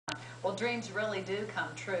Well, dreams really do come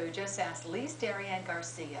true. Just ask Daryanne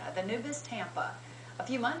Garcia, the new Miss Tampa. A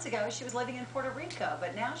few months ago, she was living in Puerto Rico,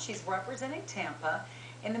 but now she's representing Tampa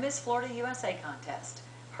in the Miss Florida USA contest.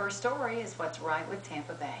 Her story is what's right with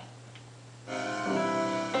Tampa Bay.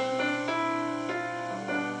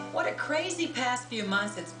 What a crazy past few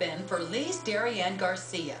months it's been for Daryanne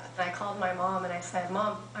Garcia. I called my mom and I said,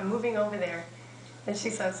 "Mom, I'm moving over there." And she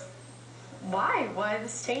says, "Why? Why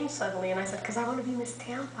this change suddenly?" And I said, "Because I want to be Miss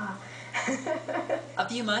Tampa." A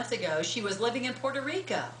few months ago, she was living in Puerto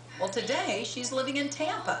Rico. Well, today, she's living in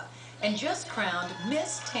Tampa and just crowned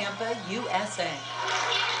Miss Tampa USA.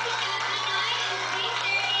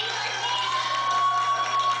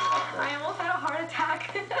 I almost had a heart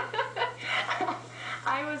attack.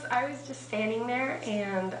 I was just standing there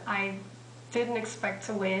and I didn't expect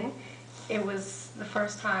to win. It was the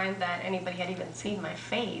first time that anybody had even seen my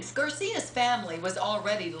face. Garcia's family was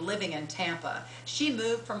already living in Tampa. She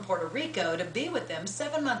moved from Puerto Rico to be with them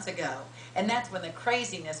 7 months ago, and that's when the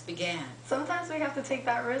craziness began. Sometimes we have to take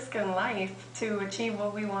that risk in life to achieve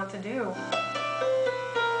what we want to do.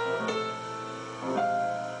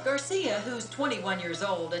 Garcia, who's 21 years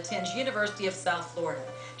old, attends University of South Florida.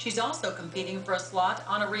 She's also competing for a slot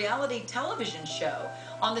on a reality television show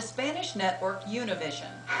on the Spanish network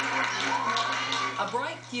Univision. A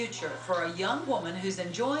bright future for a young woman who's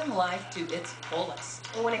enjoying life to its fullest.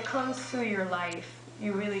 When it comes to your life,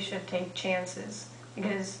 you really should take chances,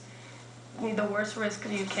 because the worst risk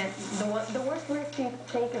you can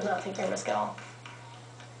take is not taking a risk at all.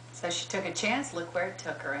 So she took a chance. Look where it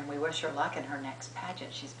took her, and we wish her luck in her next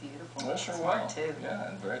pageant. She's beautiful. Wish her smart well. too. Yeah,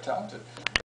 and very talented.